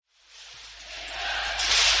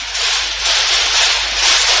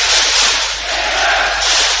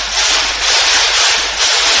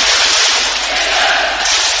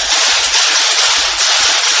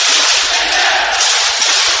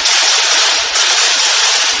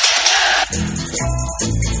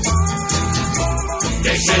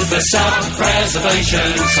is the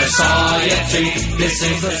Self-Preservation Society. This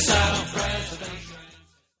is the Self-Preservation.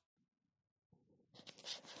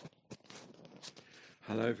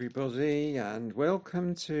 Hello everybody and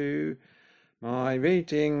welcome to my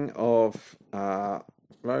reading of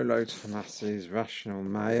Rollo Tomas's Rational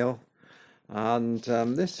Male, and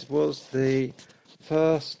this was the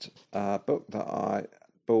first book that I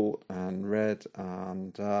bought and read,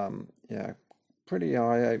 and pretty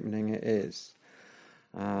eye-opening it is.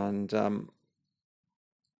 And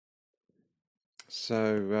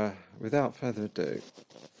so without further ado,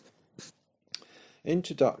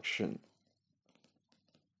 introduction.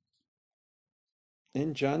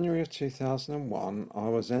 In January of 2001, I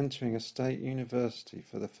was entering a state university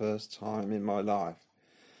for the first time in my life,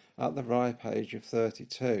 at the ripe age of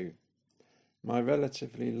 32. My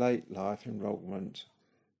relatively late life enrolment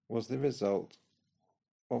was the result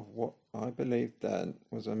of what I believed then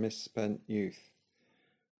was a misspent youth,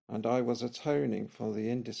 and I was atoning for the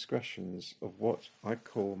indiscretions of what I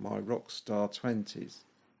call my rock star 20s.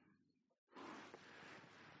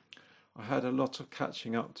 I had a lot of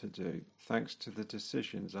catching up to do, thanks to the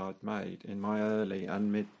decisions I'd made in my early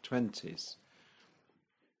and mid-20s,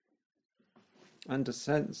 and a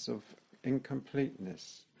sense of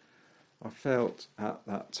incompleteness I felt at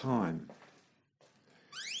that time.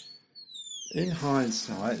 In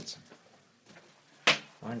hindsight,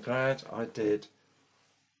 I'm glad I did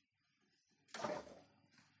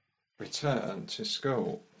return to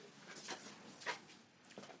school.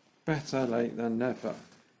 Better late than never,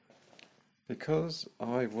 because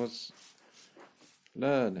I was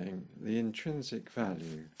learning the intrinsic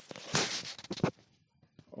value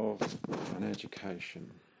of an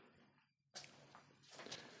education.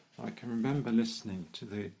 I can remember listening to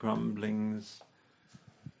the grumblings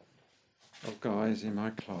of guys in my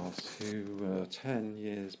class who were 10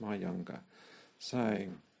 years my younger,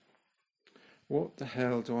 saying, "What the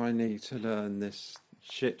hell do I need to learn this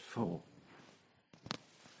shit for?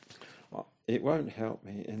 It won't help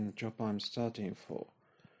me in the job I'm studying for."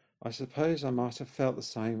 I suppose I might have felt the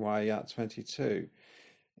same way at 22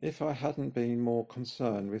 if I hadn't been more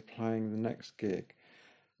concerned with playing the next gig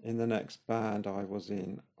in the next band I was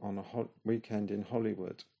in on a weekend in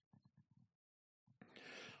Hollywood.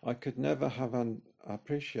 I could never have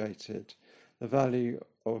appreciated the value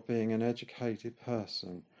of being an educated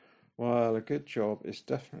person. While a good job is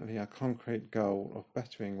definitely a concrete goal of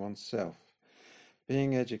bettering oneself,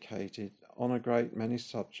 being educated on a great many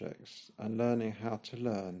subjects and learning how to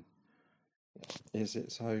learn is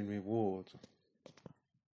its own reward.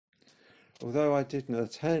 Although I didn't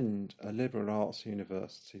attend a liberal arts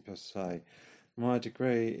university per se, my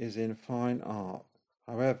degree is in fine art.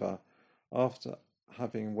 However, after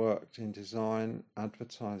having worked in design,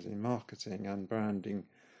 advertising, marketing and branding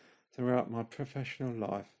throughout my professional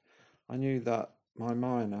life, I knew that my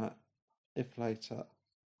minor, if later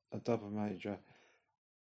a double major,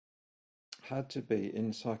 had to be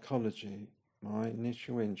in psychology. My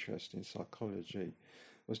initial interest in psychology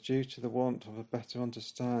was due to the want of a better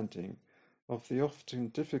understanding of the often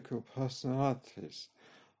difficult personalities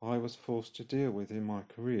I was forced to deal with in my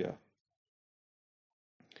career.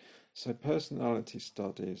 So personality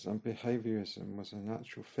studies and behaviourism was a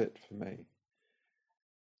natural fit for me.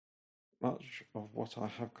 Much of what I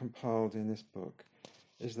have compiled in this book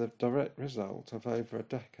is the direct result of over a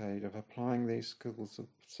decade of applying these schools of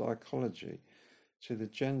psychology to the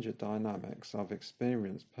gender dynamics I've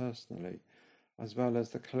experienced personally, as well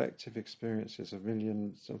as the collective experiences of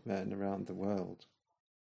millions of men around the world.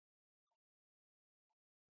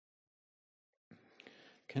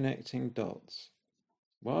 Connecting dots.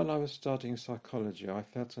 While I was studying psychology, I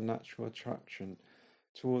felt a natural attraction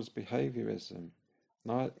towards behaviourism.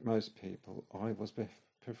 Like most people, I was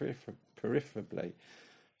peripherally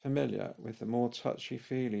familiar with the more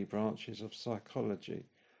touchy-feely branches of psychology,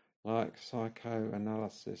 like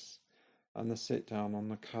psychoanalysis and the sit-down on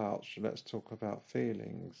the couch, let's talk about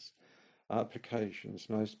feelings, applications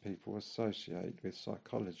most people associate with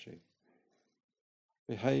psychology.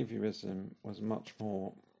 Behaviourism was a much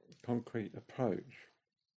more concrete approach,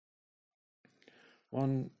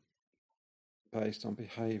 one based on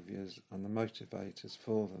behaviours and the motivators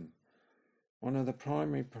for them. One of the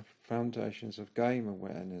primary foundations of game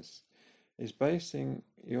awareness is basing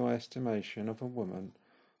your estimation of a woman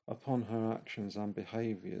upon her actions and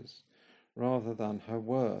behaviours rather than her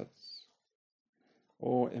words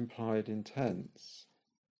or implied intents.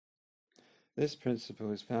 This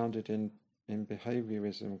principle is founded in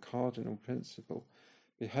behaviourism cardinal principle.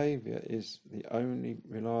 Behaviour is the only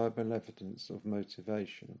reliable evidence of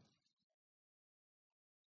motivation.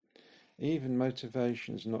 Even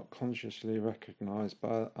motivations not consciously recognized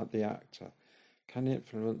by the actor can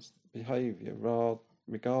influence behavior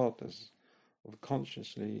regardless of a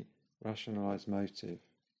consciously rationalized motive.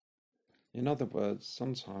 In other words,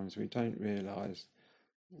 sometimes we don't realize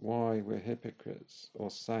why we're hypocrites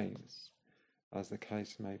or saints, as the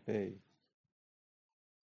case may be.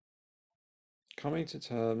 Coming to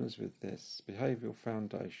terms with this behavioural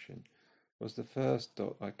foundation was the first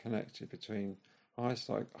dot I connected between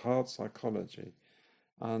hard psychology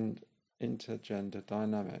and intergender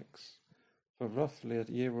dynamics. For roughly a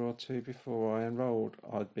year or two before I enrolled,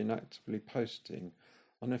 I'd been actively posting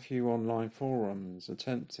on a few online forums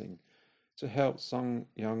attempting to help some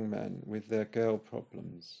young men with their girl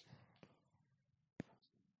problems.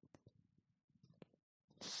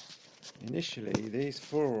 Initially, these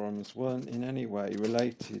forums weren't in any way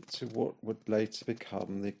related to what would later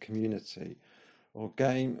become the community, or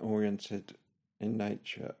game-oriented in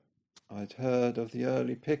nature. I'd heard of the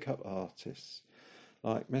early pickup artists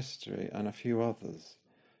like Mystery and a few others,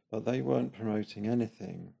 but they weren't promoting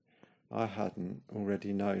anything I hadn't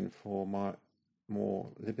already known for my more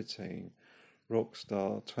libertine rock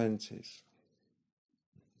star 20s.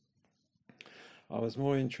 I was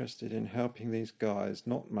more interested in helping these guys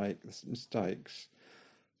not make mistakes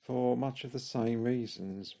for much of the same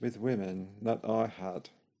reasons with women that I had.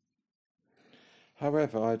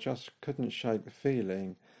 However, I just couldn't shake the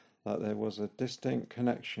feeling that there was a distinct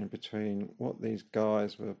connection between what these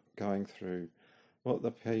guys were going through, what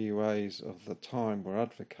the PUAs of the time were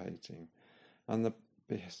advocating, and the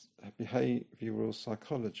behavioural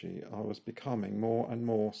psychology I was becoming more and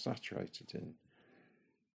more saturated in.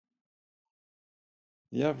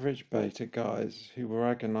 The average beta guys who were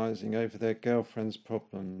agonising over their girlfriend's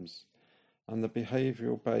problems and the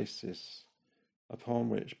behavioural basis upon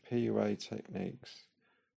which PUA techniques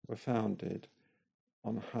were founded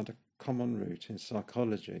on had a common root in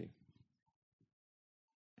psychology.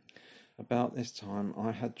 About this time,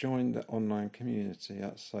 I had joined the online community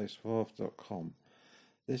at SoSuave.com.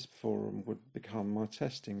 This forum would become my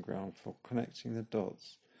testing ground for connecting the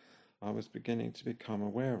dots I was beginning to become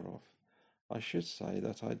aware of. I should say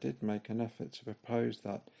that I did make an effort to propose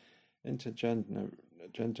that intergender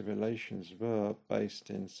relations were based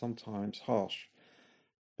in sometimes harsh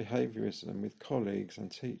behaviorism with colleagues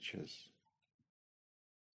and teachers.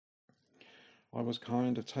 I was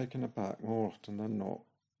kind of taken aback more often than not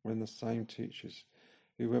when the same teachers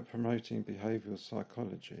who were promoting behavioural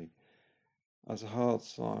psychology as a hard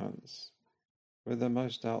science were the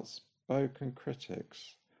most outspoken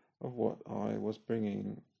critics of what I was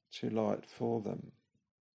bringing to light for them.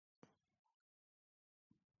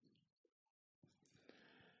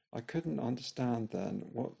 I couldn't understand then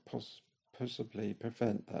what possibly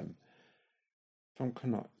prevent them from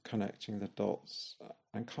connecting the dots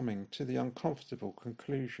and coming to the uncomfortable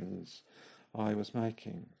conclusions I was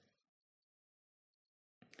making.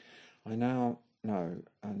 I now know,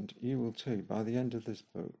 and you will too by the end of this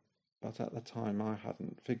book, but at the time I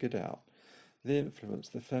hadn't figured out the influence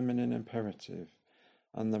the feminine imperative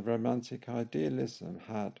and the romantic idealism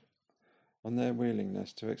had on their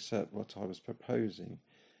willingness to accept what I was proposing,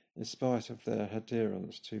 in spite of their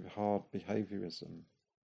adherence to hard behaviorism.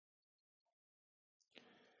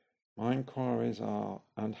 My inquiries are,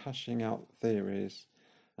 and hashing out theories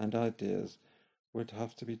and ideas would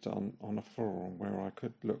have to be done on a forum where I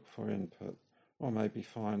could look for input, or maybe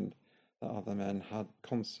find that other men had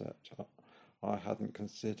concepts I hadn't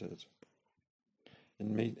considered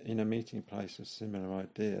in a meeting place of similar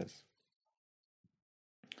ideas.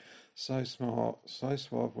 So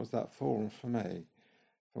Suave was that forum for me.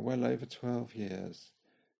 For well over 12 years,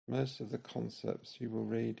 most of the concepts you will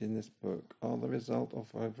read in this book are the result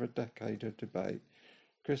of over a decade of debate,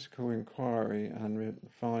 critical inquiry and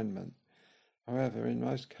refinement. However, in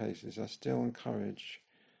most cases I still encourage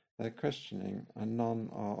their questioning, and none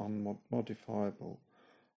are unmodifiable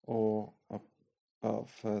or above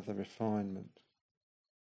further refinement.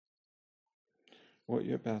 What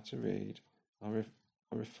you're about to read are a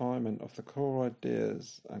refinement of the core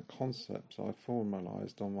ideas and concepts I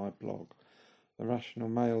formalised on my blog,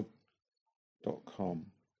 therationalmale.com.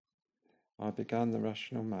 I began the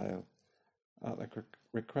Rational Male at the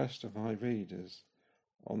request of my readers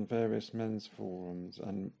on various men's forums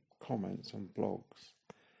and comments on blogs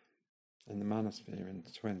in the Manosphere in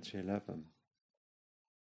 2011.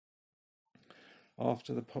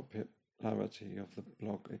 After the popularity of the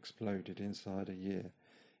blog exploded inside a year,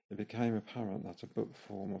 it became apparent that a book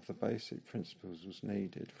form of the basic principles was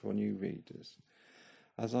needed for new readers.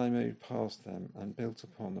 As I moved past them and built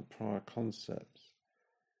upon the prior concepts,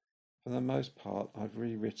 for the most part I've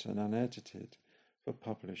rewritten and edited for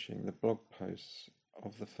publishing the blog posts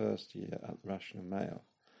of the first year at Rational Mail.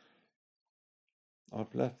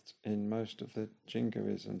 I've left in most of the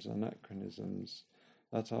jingoisms and anachronisms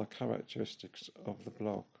that are characteristics of the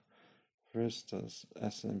blog. For instance,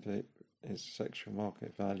 SMV is sexual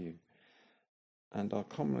market value, and are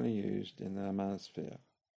commonly used in the manosphere.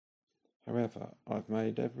 However, I've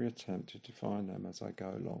made every attempt to define them as I go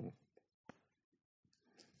along.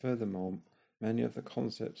 Furthermore, many of the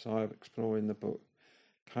concepts I explore in the book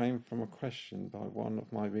came from a question by one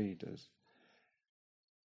of my readers.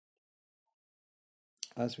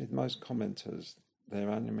 As with most commenters, their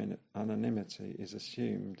anonymity is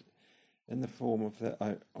assumed in the form of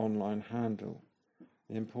their online handle.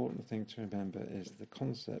 The important thing to remember is the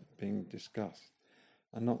concept being discussed,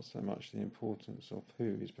 and not so much the importance of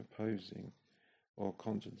who is proposing or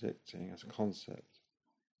contradicting as a concept.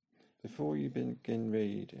 Before you begin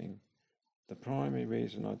reading, the primary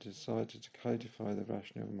reason I decided to codify the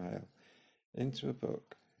Rational Mail into a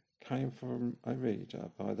book came from a reader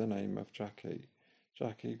by the name of Jackie.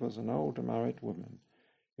 Jackie was an older married woman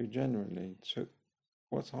who generally took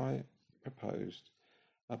what I proposed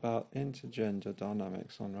about intergender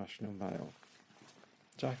dynamics on Rational Mail.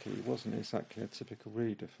 Jackie wasn't exactly a typical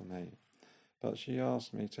reader for me, but she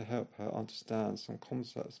asked me to help her understand some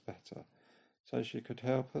concepts better so she could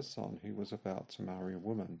help her son, who was about to marry a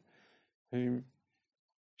woman whom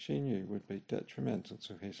she knew would be detrimental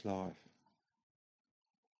to his life.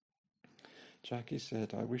 Jackie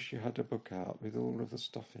said, "I wish you had a book out with all of the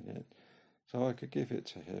stuff in it so I could give it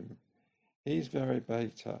to him. He's very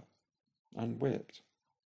beta and whipped,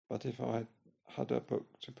 but if I had a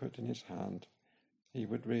book to put in his hand, he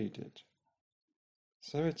would read it."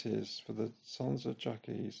 So it is for the sons of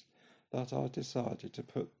Jackies that I decided to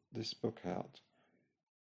put this book out.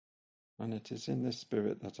 And it is in this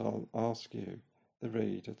spirit that I'll ask you, the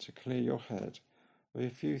reader, to clear your head with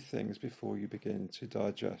a few things before you begin to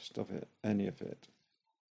digest any of it.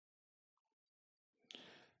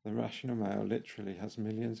 The Rational Mail literally has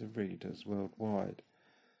millions of readers worldwide,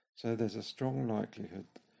 so there's a strong likelihood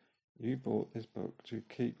you bought this book to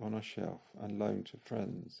keep on a shelf and loan to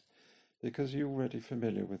friends, because you're already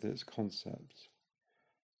familiar with its concepts.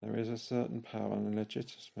 There is a certain power and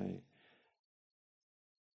legitimacy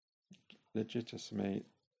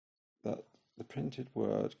that the printed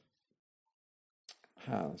word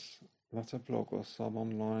has that a blog or some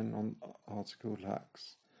online article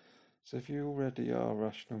lacks. So if you already are a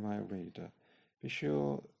Rational Mail reader, be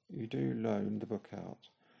sure you do loan the book out,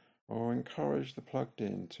 or encourage the plugged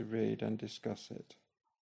in to read and discuss it.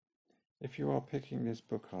 If you are picking this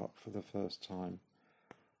book up for the first time,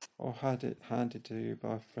 or had it handed to you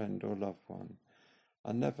by a friend or loved one,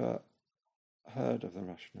 and never heard of the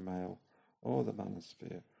Rational Mail or the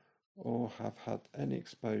manosphere, or have had any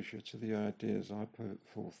exposure to the ideas I put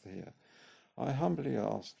forth here, I humbly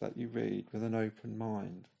ask that you read with an open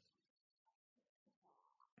mind.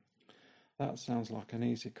 That sounds like an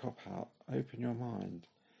easy cop-out. Open your mind.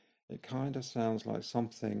 It kind of sounds like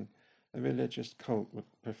something a religious cult would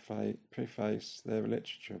preface their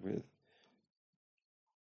literature with.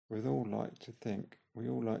 We all like to think we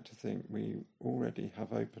already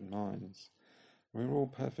have open minds. We're all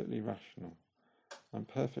perfectly rational and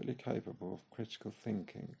perfectly capable of critical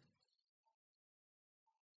thinking.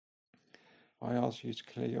 I ask you to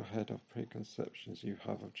clear your head of preconceptions you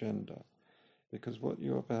have of gender, because what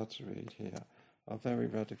you're about to read here are very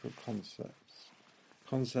radical concepts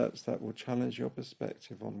that will challenge your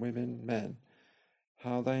perspective on women, men,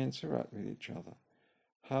 how they interact with each other,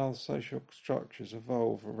 how social structures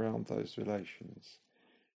evolve around those relations.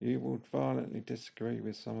 You will violently disagree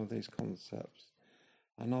with some of these concepts,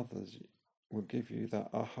 and others will give you that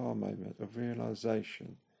aha moment of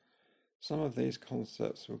realization. Some of these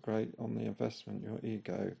concepts will grate on the investment your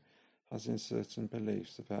ego has in certain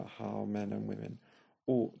beliefs about how men and women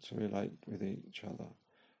ought to relate with each other,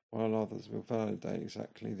 while others will validate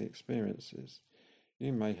exactly the experiences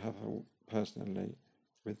you may have personally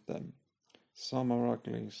with them. Some are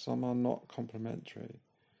ugly, some are not complimentary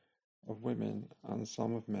of women, and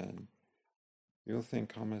some of men. You'll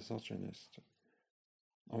think I'm misogynist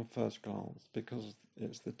on first glance, because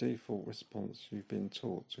it's the default response you've been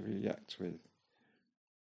taught to react with.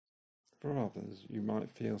 For others, you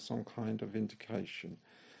might feel some kind of vindication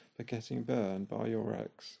for getting burned by your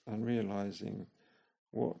ex and realizing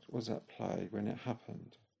what was at play when it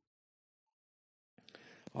happened.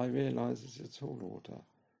 I realize it's all order,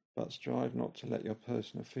 but strive not to let your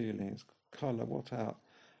personal feelings colour what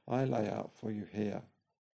I lay out for you here.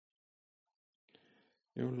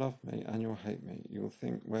 You'll love me and you'll hate me. You'll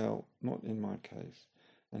think, well, not in my case,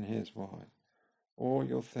 and here's why. Or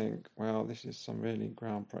you'll think, well, this is some really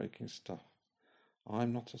groundbreaking stuff.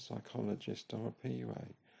 I'm not a psychologist or a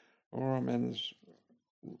PUA or a men's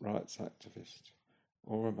rights activist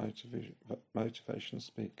or a motivational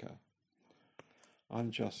speaker.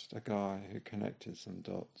 I'm just a guy who connected some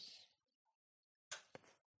dots.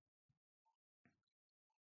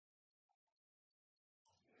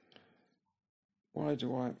 Why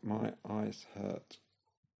do my eyes hurt?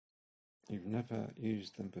 You've never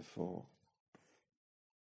used them before.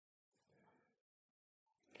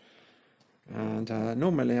 And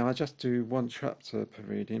normally I just do one chapter per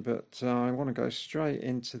reading, but I want to go straight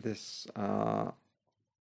into this,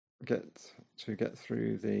 get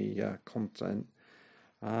through the content.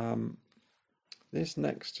 This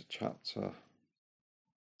next chapter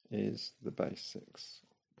is the basics.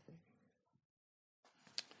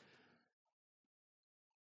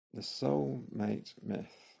 The soulmate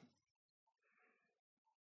myth.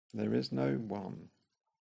 There is no one.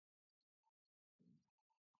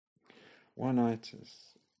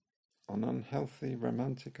 One-itis, an unhealthy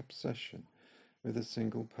romantic obsession with a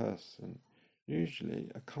single person, usually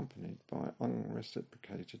accompanied by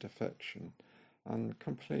unreciprocated affection and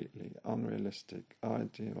completely unrealistic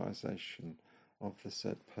idealization of the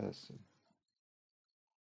said person.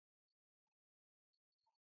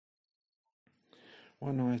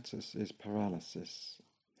 One-itis is paralysis.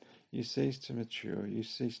 You cease to mature, you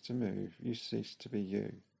cease to move, you cease to be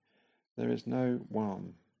you. There is no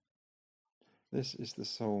one. This is the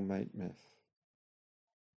soulmate myth.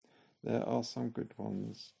 There are some good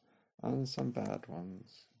ones and some bad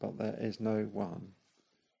ones, but there is no one.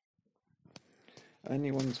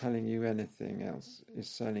 Anyone telling you anything else is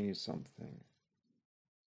selling you something.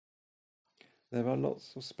 There are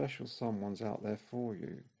lots of special someones out there for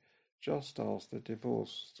you. Just ask the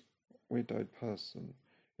divorced, widowed person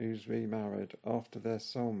who's remarried after their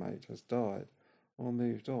soulmate has died or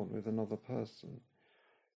moved on with another person.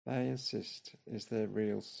 They insist is their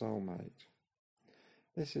real soulmate.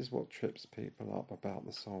 This is what trips people up about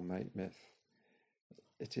the soulmate myth.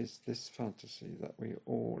 It is this fantasy that we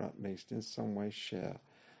all, at least in some way, share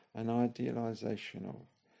an idealization of,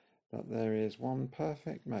 that there is one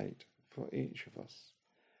perfect mate for each of us,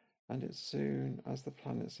 and as soon as the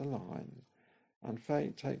planets align and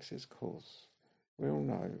fate takes its course, we'll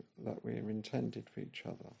know that we are intended for each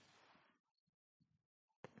other.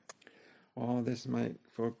 While this makes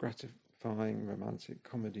for a gratifying romantic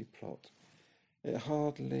comedy plot, it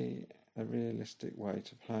hardly a realistic way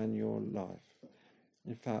to plan your life.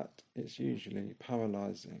 In fact, it's usually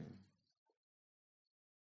paralyzing.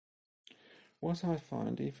 What I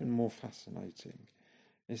find even more fascinating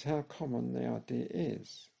is how common the idea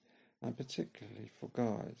is, and particularly for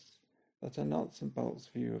guys, that a nuts and bolts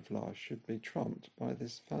view of life should be trumped by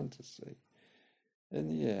this fantasy in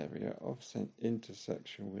the area of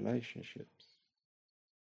intersexual relationships.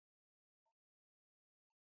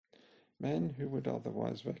 Men who would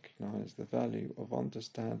otherwise recognize the value of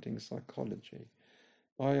understanding psychology,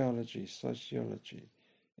 biology, sociology,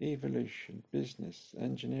 evolution, business,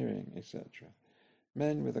 engineering, etc.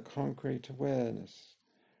 Men with a concrete awareness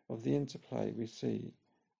of the interplay we see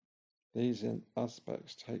these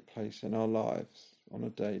aspects take place in our lives on a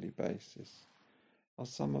daily basis are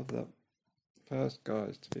some of the first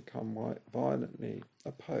guys to become violently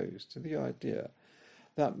opposed to the idea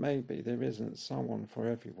that maybe there isn't someone for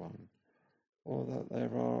everyone, or that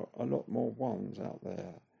there are a lot more ones out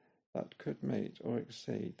there that could meet or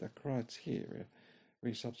exceed the criteria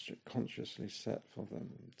we subconsciously set for them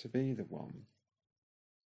to be the one.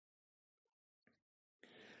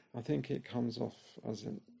 I think it comes off as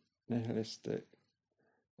a nihilistic,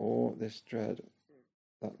 or this dread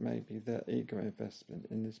that maybe their ego investment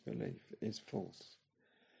in this belief is false.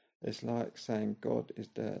 It's like saying God is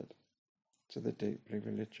dead to the deeply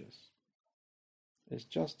religious. It's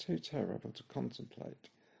just too terrible to contemplate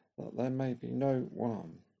that there may be no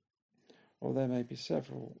one, or there may be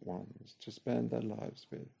several ones to spend their lives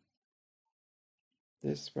with.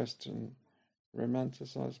 This Western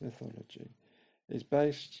romanticized mythology is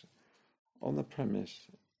based on the premise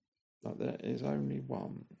that there is only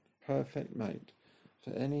one perfect mate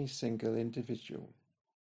for any single individual,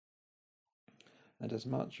 and as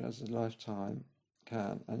much as a lifetime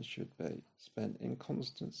can and should be spent in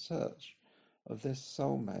constant search of this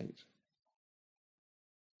soulmate.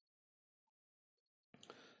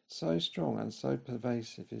 So strong and so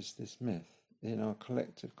pervasive is this myth in our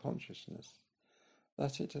collective consciousness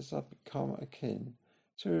that it has become akin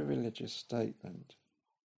to a religious statement,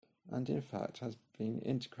 and in fact has been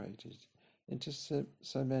integrated into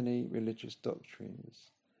so many religious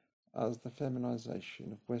doctrines as the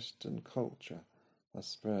feminization of Western culture has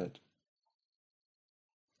spread.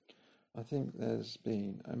 I think there's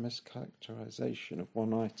been a mischaracterization of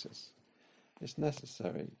one-itis. It's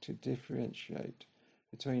necessary to differentiate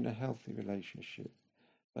between a healthy relationship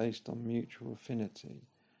based on mutual affinity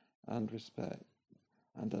and respect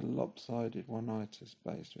and a lopsided one-itis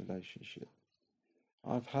based relationship.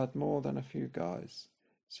 I've had more than a few guys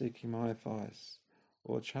seeking my advice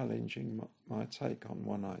or challenging my take on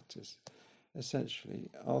one-itis, essentially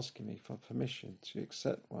asking me for permission to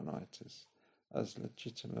accept one-itis as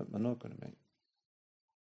legitimate monogamy.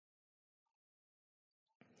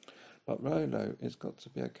 But Rolo, it's got to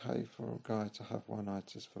be okay for a guy to have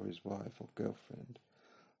one-itis for his wife or girlfriend.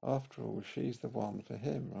 After all, she's the one for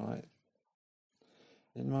him, right?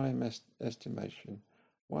 In my estimation,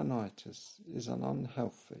 one-itis is an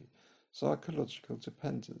unhealthy psychological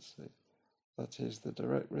dependency that is the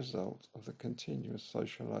direct result of the continuous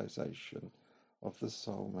socialization of the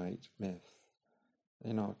soulmate myth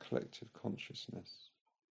in our collective consciousness.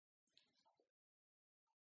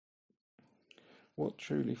 What's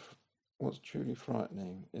truly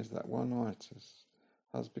frightening is that one-itis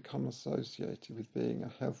has become associated with being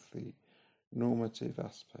a healthy, normative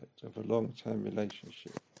aspect of a long-term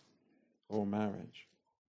relationship or marriage.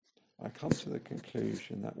 I come to the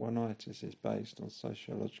conclusion that one-itis is based on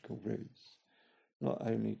sociological roots, not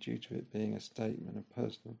only due to it being a statement of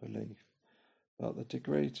personal belief, but the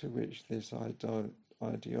degree to which this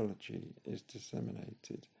ideology is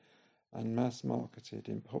disseminated and mass-marketed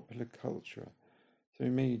in popular culture through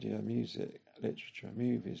media, music, literature,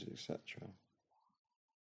 movies, etc.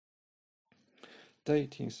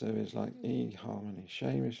 Dating services like eHarmony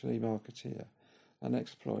shamelessly marketeer and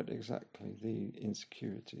exploit exactly the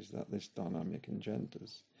insecurities that this dynamic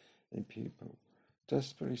engenders in people,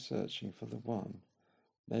 desperately searching for the one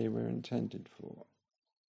they were intended for.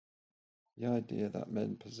 The idea that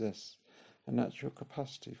men possess a natural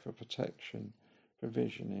capacity for protection,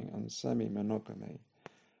 provisioning, and semi-monogamy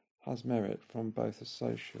has merit from both a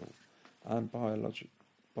social and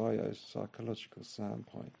biopsychological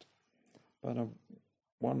standpoint. But a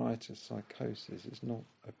one-itis psychosis is not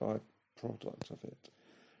a byproduct of it.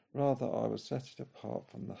 Rather, I would set it apart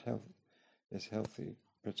from this healthy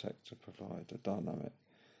protector-provider dynamic,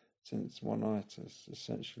 since one-itis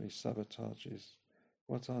essentially sabotages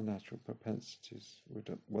what our natural propensities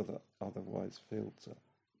would otherwise filter.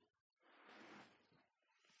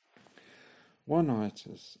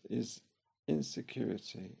 One-itis is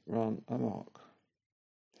insecurity run amok,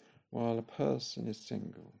 while a person is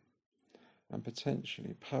single, and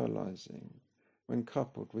potentially paralyzing when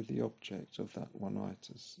coupled with the object of that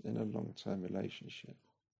one-itis in a long-term relationship.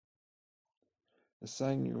 The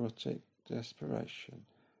same neurotic desperation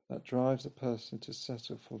that drives a person to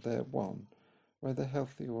settle for their one, whether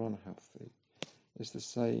healthy or unhealthy, is the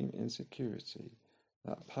same insecurity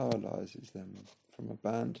that paralyzes them from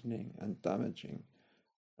abandoning and damaging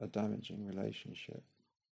a damaging relationship.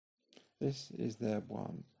 This is their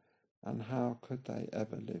one, and how could they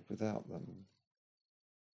ever live without them?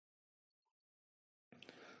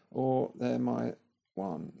 Or they're my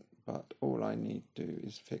one, but all I need do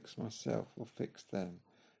is fix myself or fix them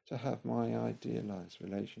to have my idealized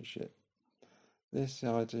relationship. This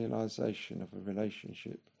idealization of a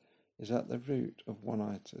relationship is at the root of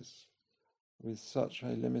one-itis, with such a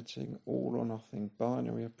limiting all-or-nothing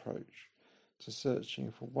binary approach to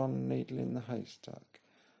searching for one needle in the haystack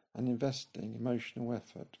and investing emotional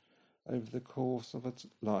effort over the course of a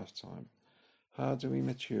lifetime. How do we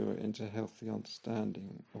mature into healthy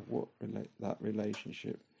understanding of what that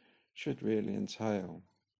relationship should really entail?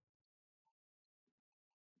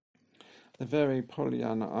 The very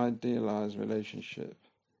Pollyanna idealized relationship,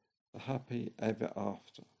 the happy ever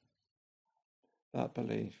after. That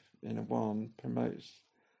belief in a one promotes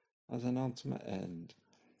as an ultimate end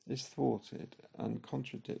is thwarted and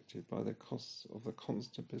contradicted by the costs of the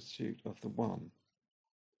constant pursuit of the one,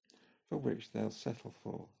 for which they'll settle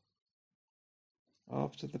for.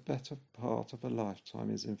 After the better part of a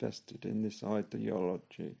lifetime is invested in this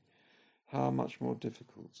ideology, how much more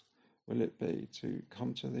difficult will it be to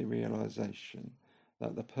come to the realization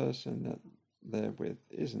that the person that they're with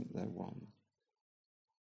isn't their one?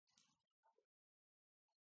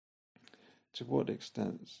 To what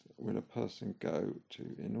extent will a person go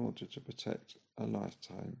to in order to protect a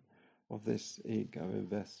lifetime of this ego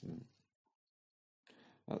investment?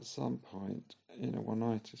 At some point in a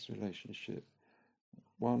one-itis relationship,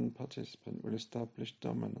 one participant will establish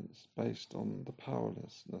dominance based on the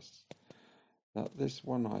powerlessness that this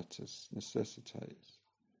one-itis necessitates.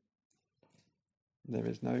 There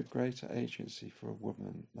is no greater agency for a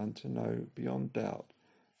woman than to know beyond doubt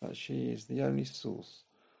that she is the only source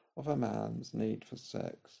of a man's need for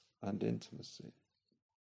sex and intimacy.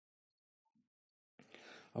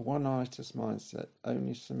 A one-itis mindset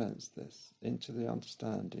only cements this into the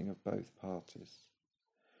understanding of both parties.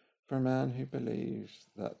 For a man who believes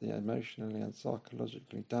that the emotionally and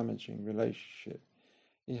psychologically damaging relationship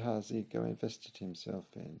he has ego invested himself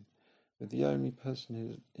in, with the only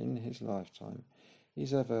person in his lifetime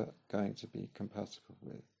he's ever going to be compatible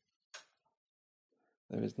with,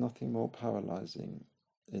 there is nothing more paralyzing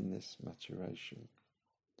in this maturation.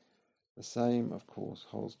 The same, of course,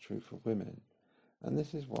 holds true for women, and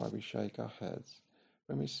this is why we shake our heads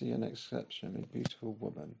when we see an exceptionally beautiful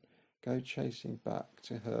woman go chasing back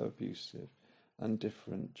to her abusive and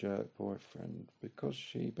different jerk boyfriend because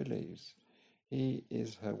she believes he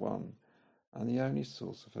is her one and the only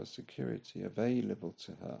source of her security available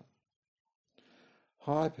to her.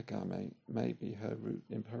 Hypergamy may be her root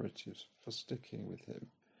imperatives for sticking with him,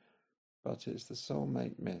 but it's the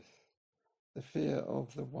soulmate myth, the fear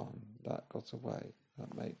of the one that got away,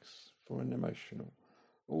 that makes for an emotional,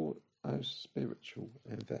 almost spiritual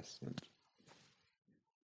investment.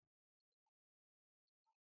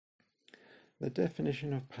 The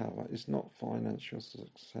definition of power is not financial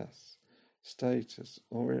success, status,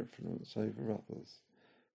 or influence over others,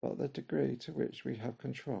 but the degree to which we have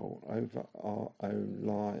control over our own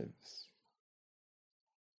lives.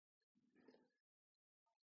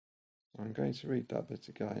 I'm going to read that bit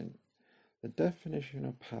again. The definition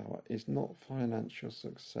of power is not financial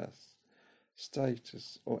success,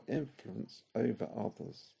 status, or influence over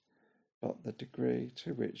others, but the degree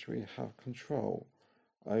to which we have control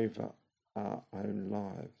over our own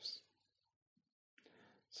lives.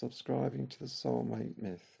 Subscribing to the soulmate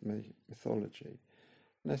mythology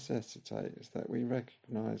necessitates that we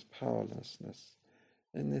recognize powerlessness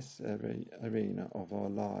in this arena of our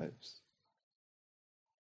lives.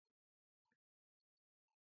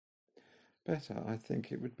 Better, I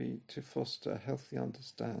think it would be to foster a healthy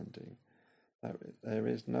understanding that there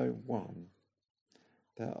is no one.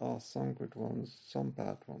 There are some good ones, some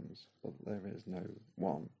bad ones, but there is no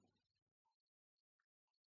one.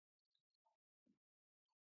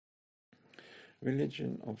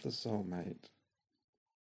 Religion of the Soulmate.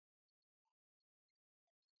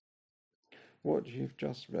 What you've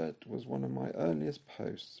just read was one of my earliest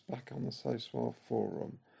posts back on the SOSWAR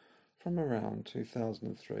forum from around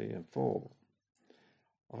 2003 and 4.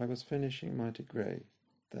 I was finishing my degree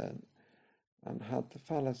then and had the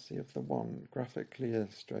fallacy of the one graphically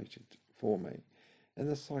illustrated for me in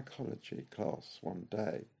the psychology class one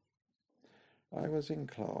day. I was in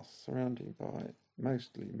class surrounded by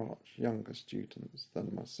mostly much younger students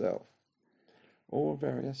than myself, all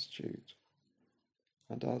very astute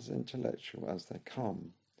and as intellectual as they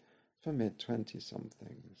come for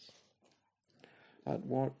mid-20-somethings. At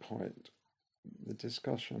what point the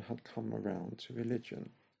discussion had come around to religion,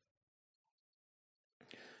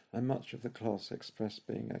 and much of the class expressed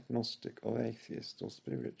being agnostic or atheist or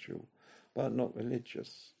spiritual, but not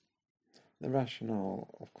religious. The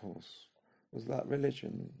rationale, of course, was that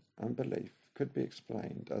religion and belief could be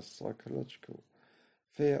explained as psychological,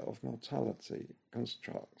 fear of mortality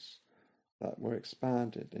constructs that were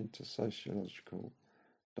expanded into sociological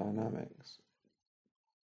dynamics.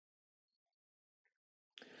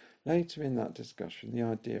 Later in that discussion, the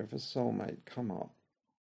idea of a soulmate come up.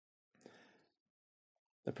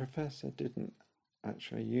 The professor didn't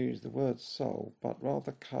actually use the word soul, but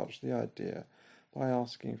rather couched the idea by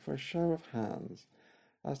asking for a show of hands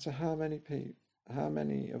as to how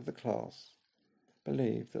many of the class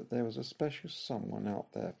believed that there was a special someone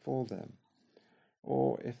out there for them,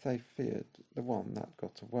 or if they feared the one that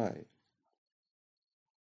got away.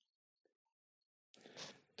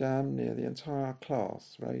 Damn near the entire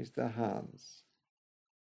class raised their hands.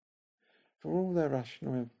 For all their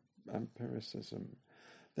rational empiricism,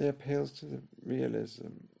 their appeals to the realism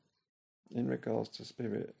in regards to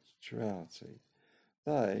spirituality,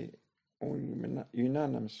 they all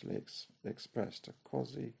unanimously expressed a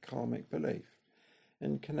quasi-karmic belief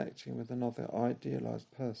in connecting with another idealized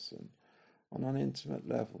person on an intimate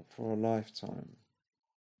level for a lifetime.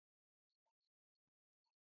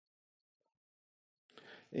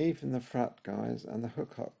 Even the frat guys and the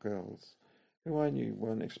hookup girls, who I knew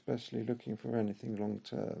weren't especially looking for anything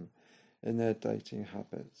long-term in their dating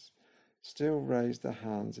habits, still raised their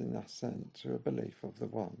hands in assent to a belief of the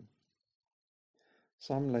one.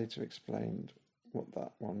 Some later explained what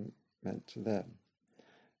that one meant to them,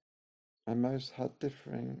 and most had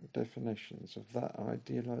differing definitions of that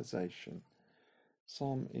idealization.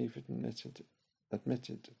 Some even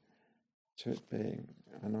admitted to it being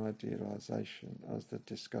an idealization as the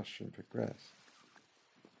discussion progressed.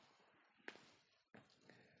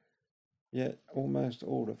 Yet almost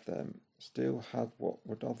all of them still had what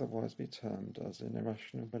would otherwise be termed as an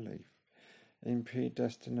irrational belief in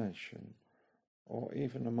predestination, or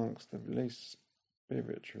even amongst the least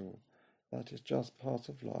spiritual, that it's just part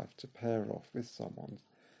of life to pair off with someone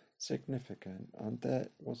significant, and there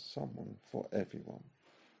was someone for everyone.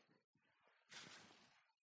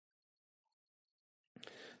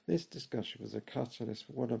 This discussion was a catalyst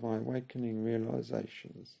for one of my awakening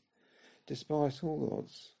realizations. Despite all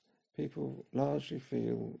odds, people largely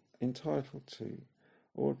feel entitled to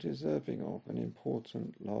or deserving of an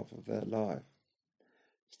important love of their life.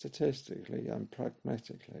 Statistically and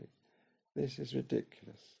pragmatically, this is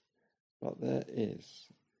ridiculous, but there is.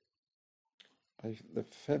 The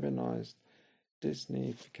feminized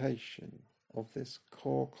Disneyification of this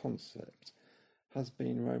core concept has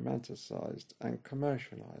been romanticized and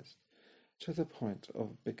commercialized to the point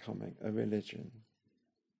of becoming a religion.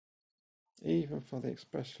 Even for the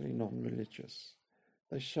expressly non-religious,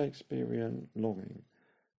 the Shakespearean longing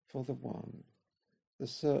for the one, the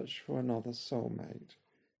search for another soulmate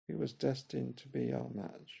who was destined to be our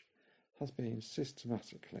match, has been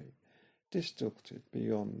systematically distorted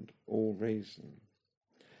beyond all reason.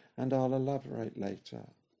 And I'll elaborate later.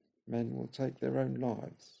 Men will take their own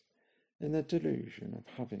lives in the delusion of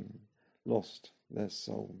having lost their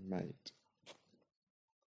soulmate.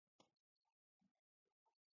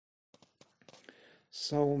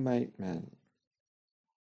 Soulmate men.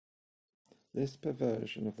 This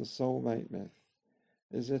perversion of the soulmate myth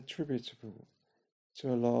is attributable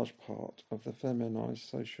to a large part of the feminized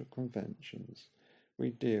social conventions we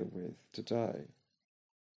deal with today.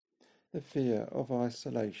 The fear of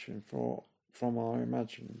isolation from our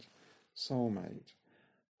imagined soulmate,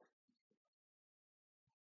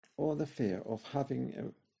 or the fear of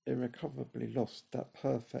having irrecoverably lost that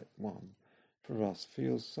perfect one for us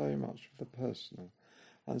fuels so much of the personal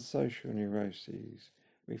and social neuroses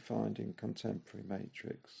we find in contemporary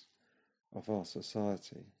matrix of our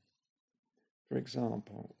society. For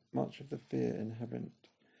example, much of the fear inherent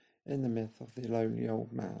in the myth of the lonely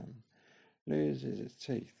old man loses its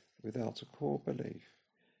teeth without a core belief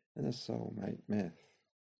in the soulmate myth.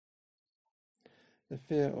 The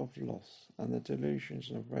fear of loss and the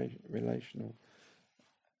delusions of relational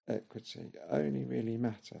equity only really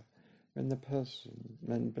matter when the person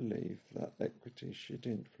men believe that equity should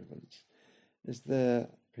influence is their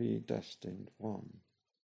predestined one.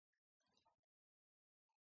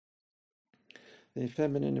 The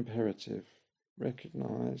feminine imperative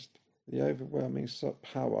recognized the overwhelming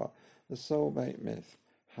power the soulmate myth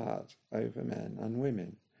had over men and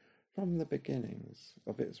women from the beginnings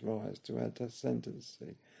of its rise to our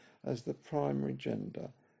ascendancy as the primary gender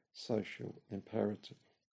social imperative.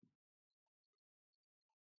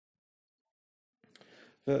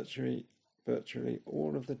 Virtually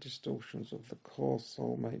all of the distortions of the core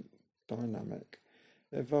soulmate dynamic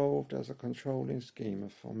evolved as a controlling schema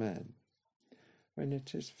for men. When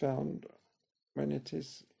it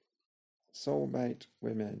is soulmate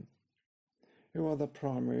women who are the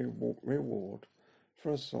primary reward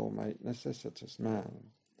for a soulmate necessitous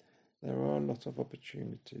man, there are a lot of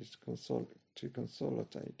opportunities to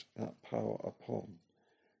consolidate that power upon.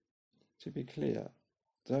 To be clear,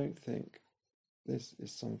 don't think this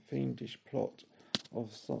is some fiendish plot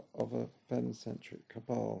of a femme-centric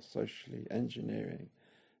cabal socially engineering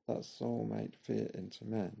that soulmate fear into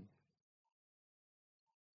men.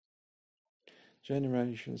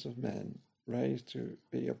 Generations of men raised to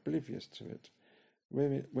be oblivious to it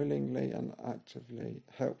willingly and actively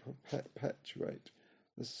help perpetuate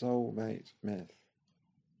the soulmate myth.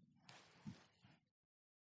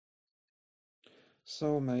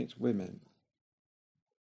 Soulmate women.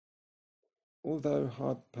 Although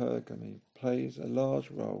hypergamy plays a large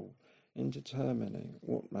role in determining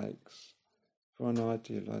what makes for an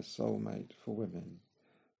idealized soulmate for women,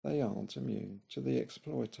 they aren't immune to the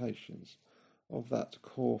exploitations of that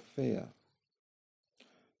core fear,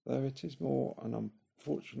 though it is more an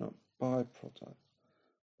unfortunate byproduct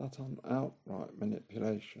than an outright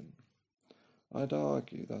manipulation. I'd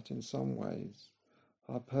argue that in some ways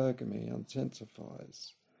hypergamy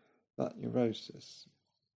intensifies that neurosis.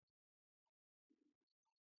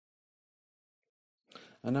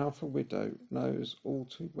 An alpha widow knows all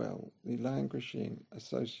too well the languishing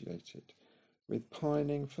associated with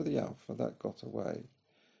pining for the alpha that got away,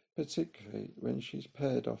 particularly when she's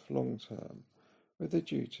paired off long-term with a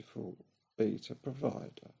dutiful beta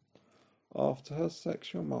provider after her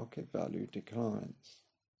sexual market value declines.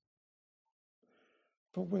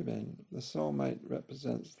 For women, the soulmate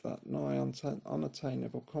represents that nigh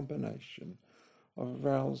unattainable combination of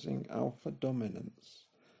rousing alpha dominance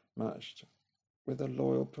matched with a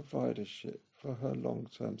loyal providership for her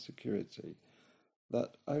long-term security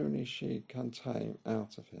that only she can tame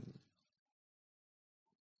out of him.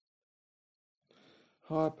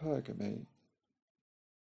 Hypergamy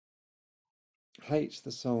hates the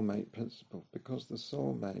soulmate principle because the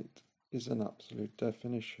soulmate is an absolute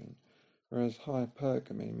definition, whereas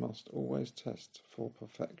hypergamy must always test for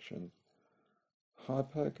perfection.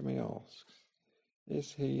 Hypergamy asks,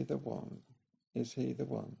 is he the one? Is he the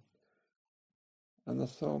one? And the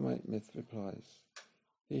soulmate myth replies,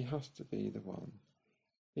 he has to be the one.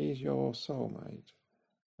 He's your soulmate,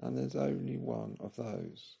 and there's only one of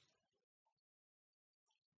those.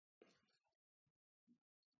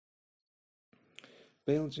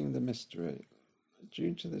 Building the mystery.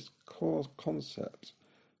 Due to this core concept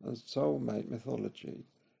and soulmate mythology,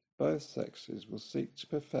 both sexes will seek to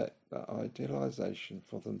perfect that idealization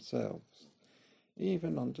for themselves,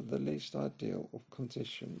 even under the least ideal of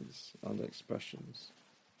conditions and expressions.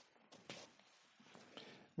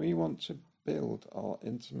 We want to build our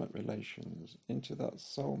intimate relations into that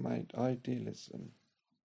soulmate idealism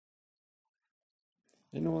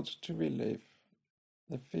in order to relieve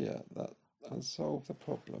the fear that and solve the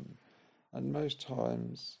problem, and most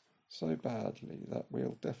times so badly that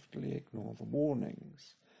we'll definitely ignore the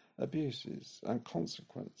warnings, abuses and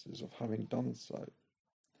consequences of having done so.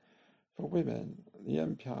 For women, the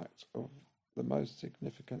impact of the most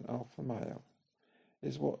significant alpha male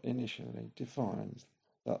is what initially defines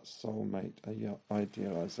that soulmate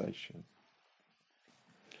idealization.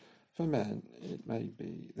 For men, it may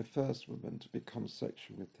be the first woman to become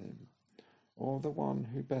sexual with him, or the one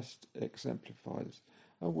who best exemplifies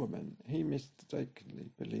a woman he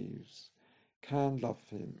mistakenly believes can love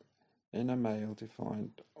him in a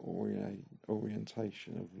male-defined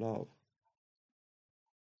orientation of love.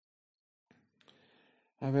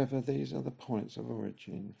 However, these are the points of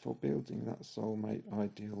origin for building that soulmate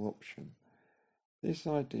ideal option. This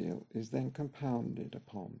ideal is then compounded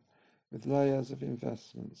upon with layers of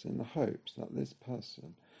investments in the hopes that this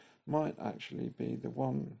person might actually be the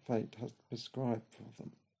one fate has prescribed for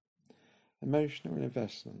them. Emotional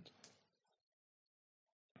investment,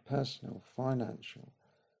 personal, financial,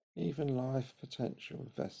 even life potential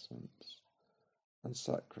investments and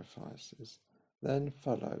sacrifices then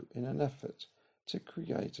follow in an effort to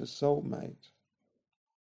create a soulmate.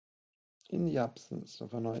 In the absence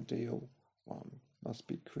of an ideal one must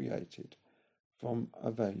be created from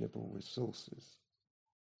available resources.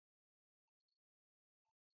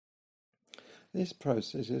 This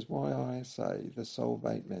process is why I say the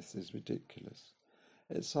soulmate myth is ridiculous.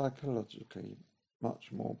 It's psychologically much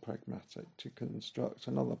more pragmatic to construct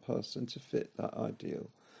another person to fit that ideal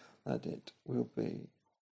than it will be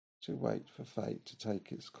to wait for fate to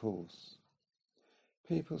take its course.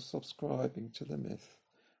 People subscribing to the myth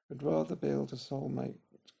would rather build a soulmate,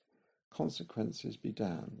 consequences be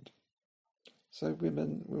damned. So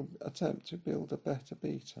women will attempt to build a better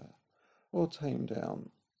beta or tame down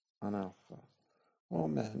an alpha, while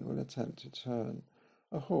men will attempt to turn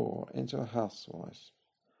a whore into a housewife,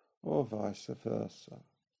 or vice versa.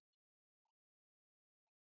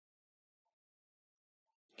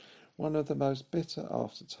 One of the most bitter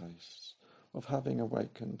aftertastes of having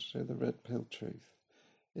awakened to the red pill truth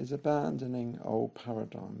is abandoning old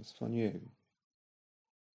paradigms for new.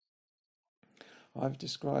 I've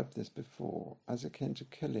described this before as akin to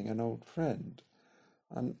killing an old friend,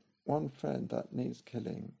 and one friend that needs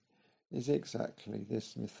killing is exactly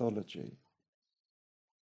this mythology.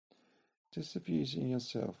 Disabusing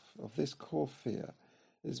yourself of this core fear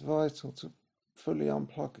is vital to fully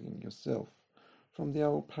unplugging yourself from the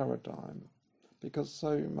old paradigm, because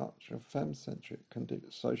so much of femme-centric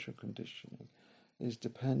social conditioning is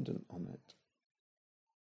dependent on it.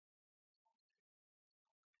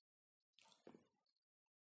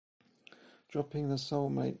 Dropping the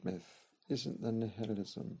soulmate myth isn't the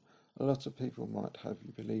nihilism a lot of people might have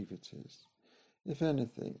you believe it is. If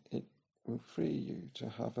anything, it will free you to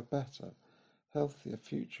have a better, healthier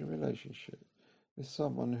future relationship with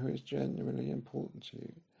someone who is genuinely important to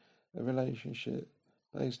you, a relationship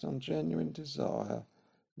based on genuine desire,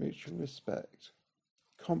 mutual respect,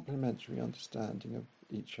 complementary understanding of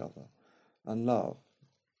each other, and love,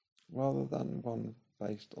 rather than one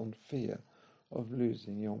based on fear of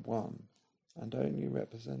losing your one and only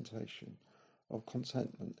representation of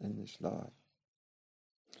contentment in this life.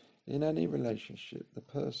 In any relationship, the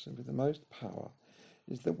person with the most power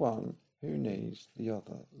is the one who needs the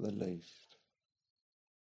other the least.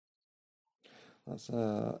 That's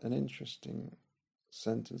an interesting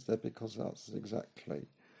sentence there, because that's exactly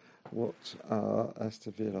what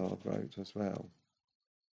Esther Villard wrote as well.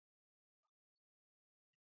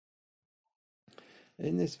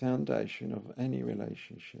 In this foundation of any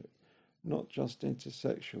relationship, not just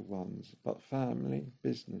intersexual ones, but family,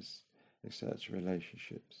 business, etc.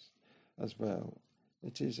 relationships as well,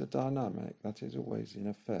 it is a dynamic that is always in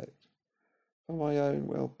effect. For my own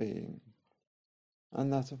well-being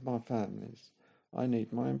and that of my family's, I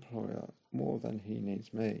need my employer more than he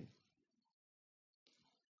needs me.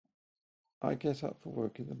 I get up for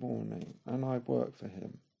work in the morning and I work for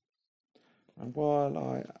him. And while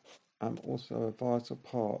I am also a vital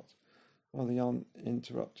part of the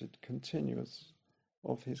uninterrupted continuance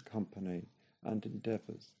of his company and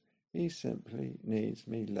endeavours, he simply needs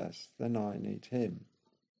me less than I need him.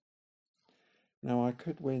 Now I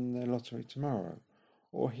could win the lottery tomorrow,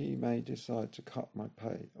 or he may decide to cut my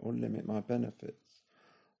pay or limit my benefits,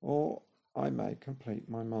 or I may complete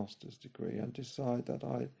my master's degree and decide that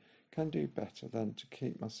I can do better than to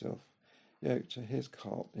keep myself yoked to his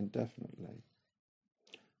cart indefinitely.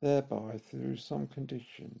 Thereby, through some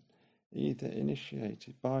condition, either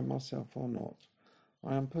initiated by myself or not,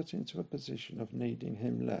 I am put into a position of needing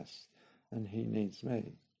him less than he needs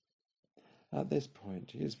me. At this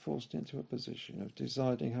point, he is forced into a position of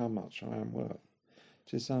deciding how much I am worth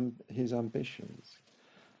to his ambitions,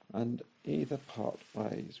 and either part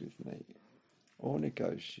ways with me or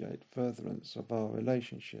negotiate furtherance of our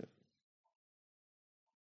relationship.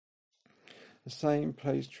 The same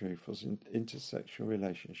plays true for intersexual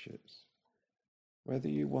relationships. Whether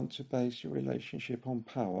you want to base your relationship on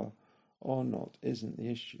power or not isn't the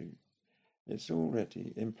issue. It's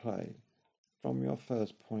already in play from your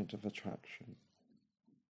first point of attraction.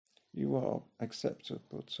 You are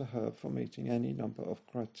acceptable to her for meeting any number of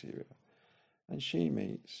criteria, and she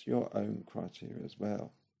meets your own criteria as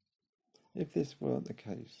well. If this weren't the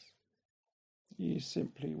case, you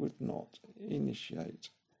simply would not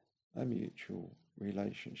initiate a mutual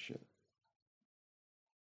relationship.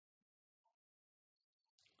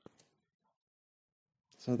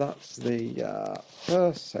 So that's the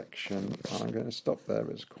first section. I'm going to stop there.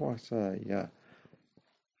 It's quite a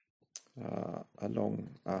long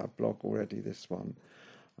blog already, this one.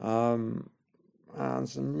 And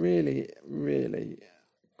some really, really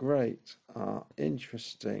great,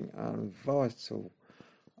 interesting and vital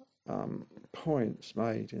points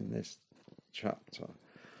made in this chapter.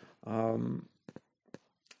 The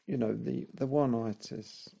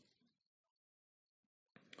one-itis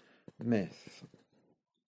myth.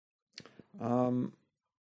 And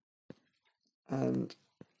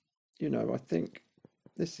I think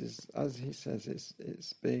this is, as he says,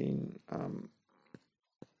 it's been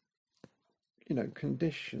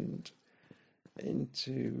conditioned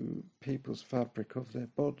into people's fabric of their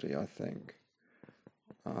body, I think,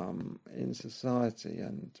 in society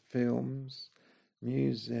and films,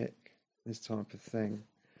 music, this type of thing.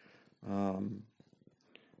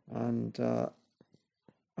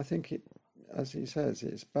 I think it, as he says,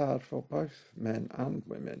 it's bad for both men and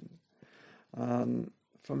women.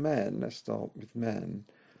 For men, let's start with men.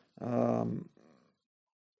 I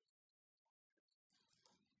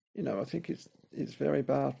think it's very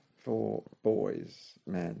bad for boys,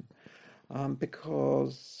 men,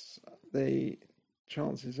 because the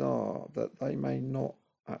chances are that they may not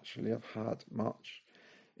actually have had much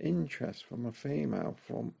interest from a female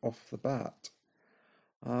from off the bat.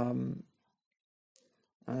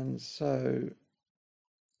 And so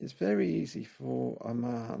it's very easy for a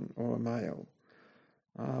man or a male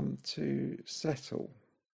to settle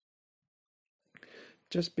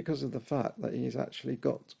just because of the fact that he's actually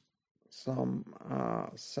got some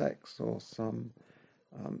sex or some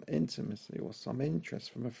intimacy or some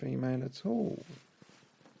interest from a female at all.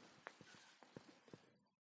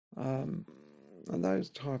 And those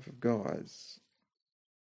type of guys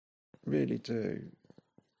really do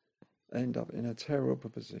end up in a terrible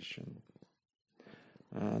position.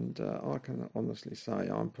 And I can honestly say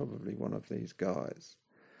I'm probably one of these guys.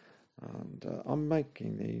 And I'm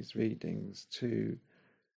making these readings to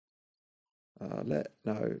let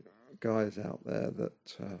know guys out there that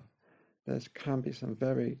there can be some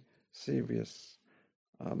very serious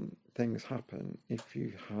things happen if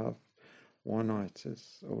you have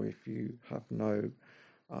one-itis, or if you have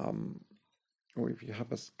or if you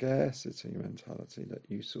have a scarcity mentality, that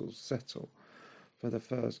you sort of settle for the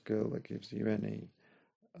first girl that gives you any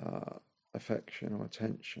affection or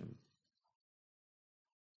attention.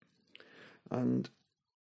 And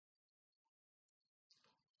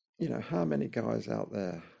how many guys out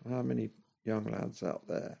there, how many young lads out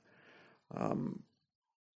there,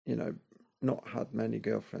 not had many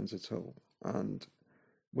girlfriends at all and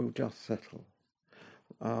will just settle.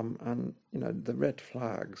 And the red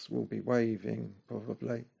flags will be waving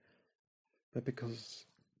probably, but because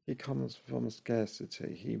he comes from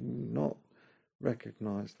scarcity. He will not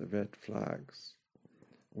recognise the red flags,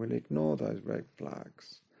 will ignore those red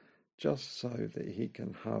flags just so that he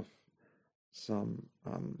can have some,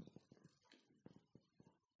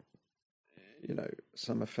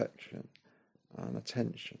 some affection and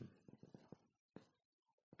attention.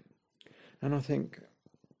 And I think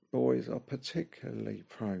boys are particularly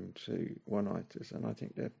prone to one-nighters, and I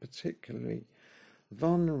think they're particularly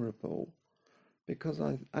vulnerable because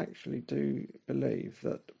I actually do believe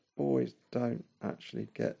that boys don't actually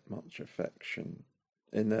get much affection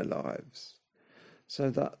in their lives. So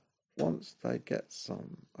that once they get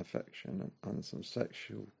some affection and some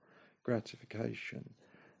sexual gratification,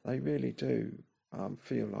 they really do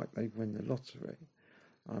feel like they win the lottery,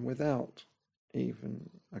 without even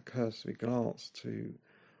a cursory glance to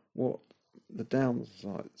what the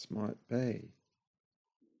downsides might be.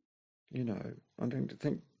 I don't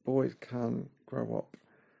think boys can grow up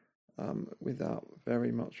without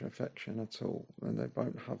very much affection at all, and they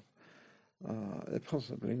won't have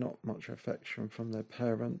possibly not much affection from their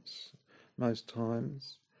parents most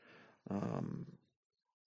times, and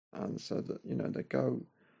so that they go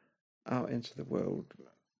out into the world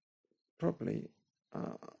probably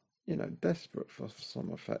desperate for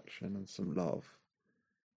some affection and some love,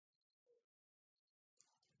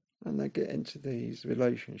 and they get into these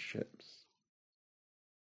relationships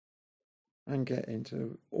and get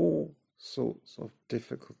into all sorts of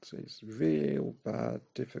difficulties, real bad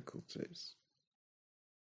difficulties.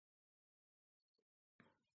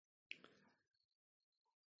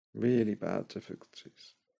 Really bad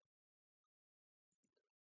difficulties.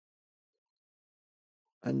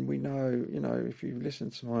 And we know, if you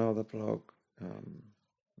listen to my other blogs,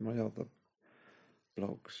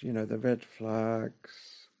 the red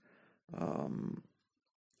flags,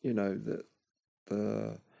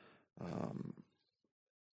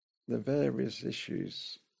 the various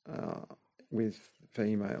issues with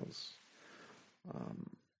females,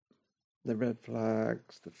 the red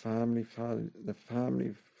flags, the family,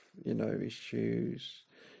 issues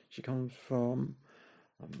she comes from.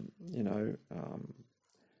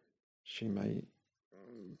 She may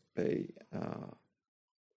be,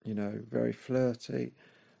 very flirty,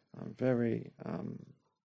 very,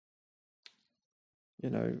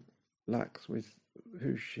 lax with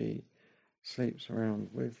who she sleeps around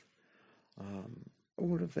with.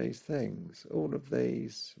 All of these things, all of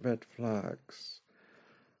these red flags,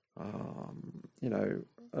 a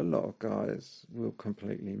lot of guys will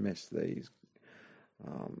completely miss these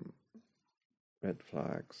red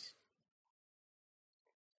flags.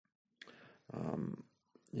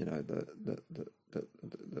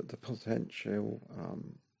 The potential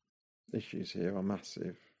issues here are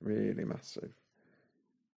massive, really massive.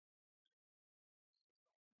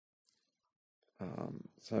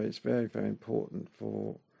 So it's very, very important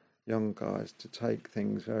for young guys to take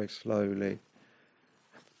things very slowly.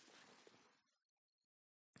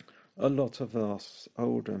 A lot of us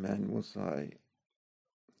older men will say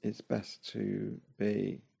it's best to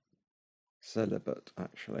be celibate,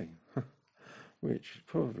 actually, which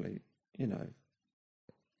probably,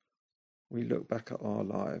 we look back at our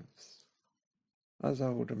lives as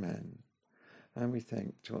older men and we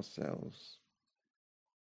think to ourselves,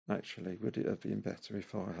 actually, would it have been better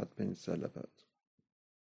if I had been celibate?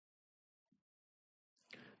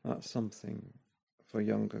 That's something for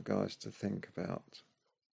younger guys to think about.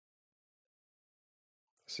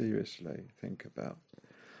 Seriously, think about.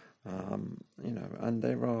 And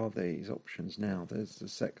there are these options now. There's the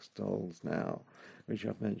sex dolls now, which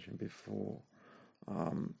I've mentioned before.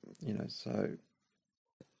 So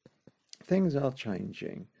things are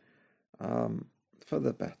changing for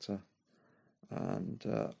the better. And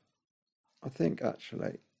I think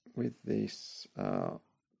actually with this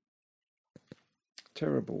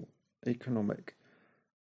terrible economic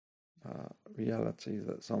reality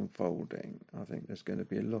that's unfolding, I think there's going to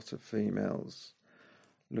be a lot of females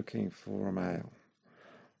looking for a male,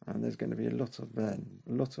 and there's going to be a lot of men,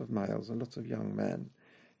 a lot of males, a lot of young men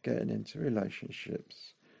getting into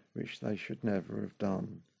relationships which they should never have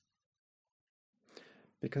done.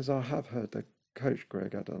 Because I have heard that Coach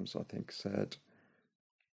Greg Adams, I think, said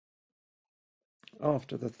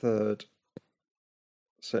after the third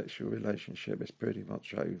sexual relationship is pretty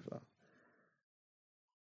much over.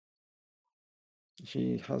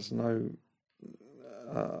 She has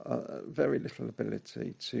very little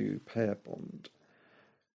ability to pair bond,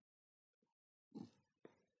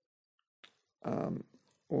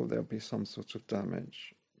 or there'll be some sort of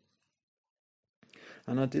damage.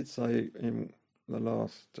 And I did say in the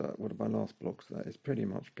last, one of my last blogs, that it's pretty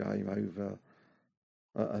much game over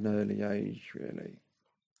at an early age, really.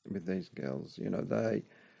 with these girls. You know,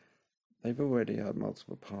 they've already had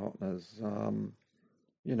multiple partners,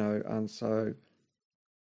 you know, and so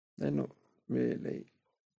they're not really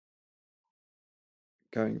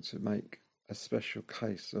going to make a special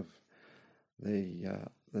case of the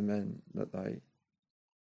men that they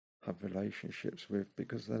have relationships with,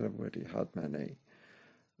 because they've already had many,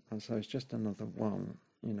 and so it's just another one,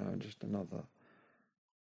 you know, just another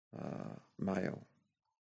male.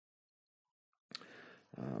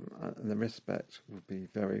 And the respect will be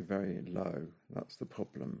very, very low. That's the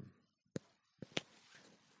problem.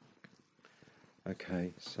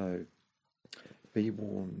 Okay, so be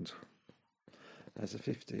warned. As a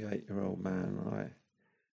 58-year-old man,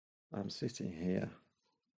 I'm sitting here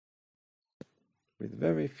with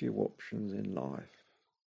very few options in life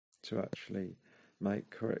to actually make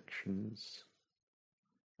corrections,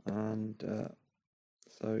 and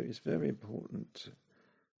so it's very important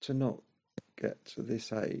to not get to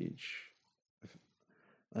this age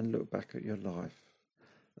and look back at your life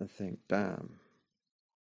and think, damn,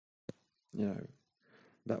 you know,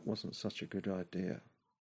 that wasn't such a good idea.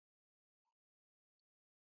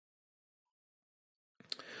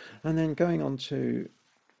 And then going on to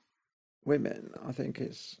women, I think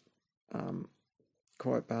it's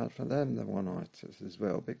quite bad for them, the one-nighters as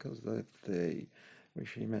well, because which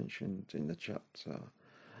he mentioned in the chapter,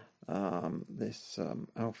 this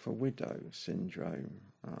alpha widow syndrome,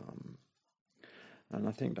 and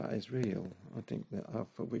I think that is real. I think that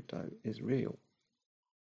alpha widow is real,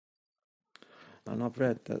 and I've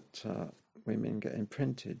read that women get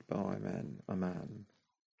imprinted by a man,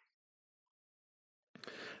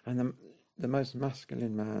 and the most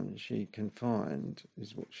masculine man she can find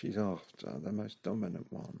is what she's after, the most dominant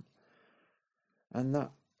one, and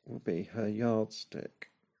that will be her yardstick.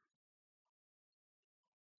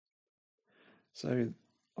 So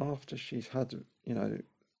after she's had, you know,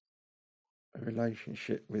 a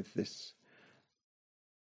relationship with this,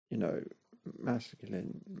 you know,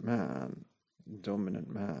 masculine man, dominant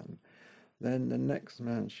man, then the next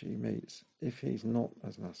man she meets, if he's not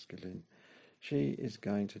as masculine, she is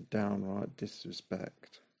going to downright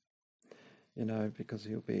disrespect, you know, because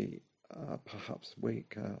he'll be perhaps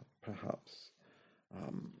weaker, perhaps,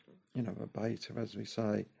 you know, a beta, as we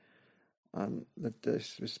say, and the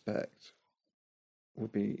disrespect will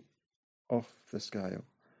be off the scale,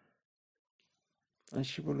 and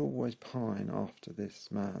she will always pine after this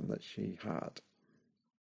man that she had.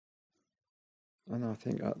 And I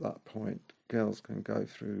think at that point girls can go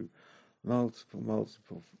through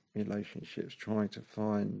multiple relationships trying to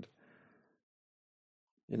find,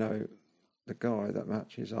 you know, the guy that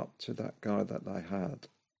matches up to that guy that they had,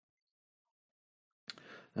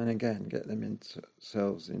 and again get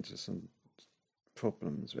themselves into some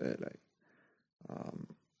problems, really.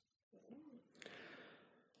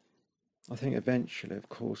 I think eventually, of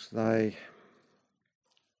course, they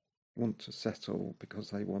want to settle because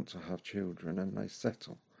they want to have children, and they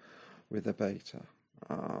settle with a beta,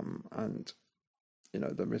 and you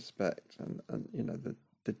know, the respect and you know,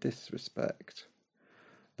 the disrespect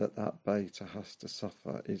that beta has to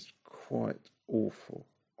suffer is quite awful,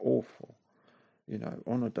 you know,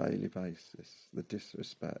 on a daily basis, the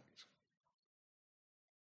disrespect.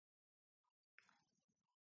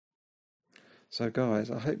 So guys,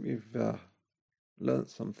 I hope you've learnt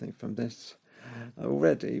something from this.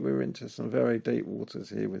 Already we're into some very deep waters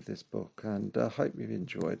here with this book, and I hope you've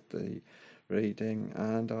enjoyed the reading,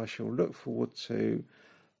 and I shall look forward to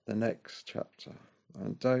the next chapter.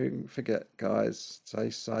 And don't forget, guys,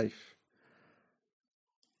 stay safe,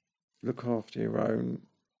 look after your own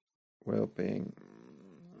well-being,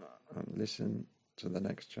 and listen to the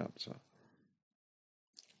next chapter.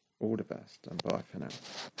 All the best, and bye for now.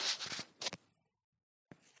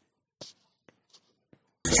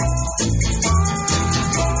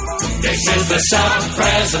 This is the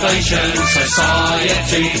Self-Preservation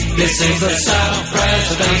Society. This is the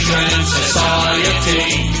Self-Preservation Society.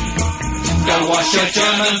 Go wash your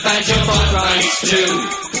German veg, your foot rice too.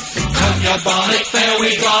 Coat your bonnet fair,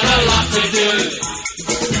 we got a lot to do.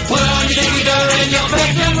 Put on your digger and your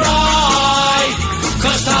pick and ride,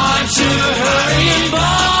 'cause time to hurry and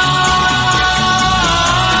buy.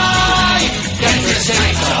 Get your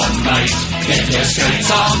skates on, mate. Get your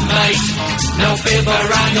skates on, mate. No fib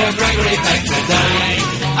around your Gregory Peck today.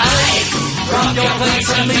 Hey, drop your plates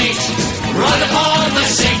of meat right upon the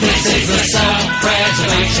sink. This is the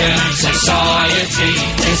Self-Preservation Society.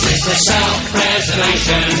 This is the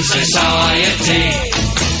Self-Preservation Society.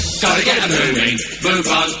 Gotta get 'em moving, move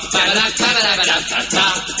on.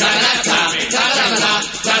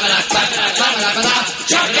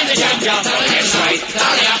 Chuck in to jump, jump, get straight.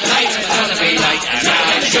 Hurry up, late, it's gonna be late. And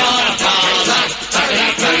now it's gone.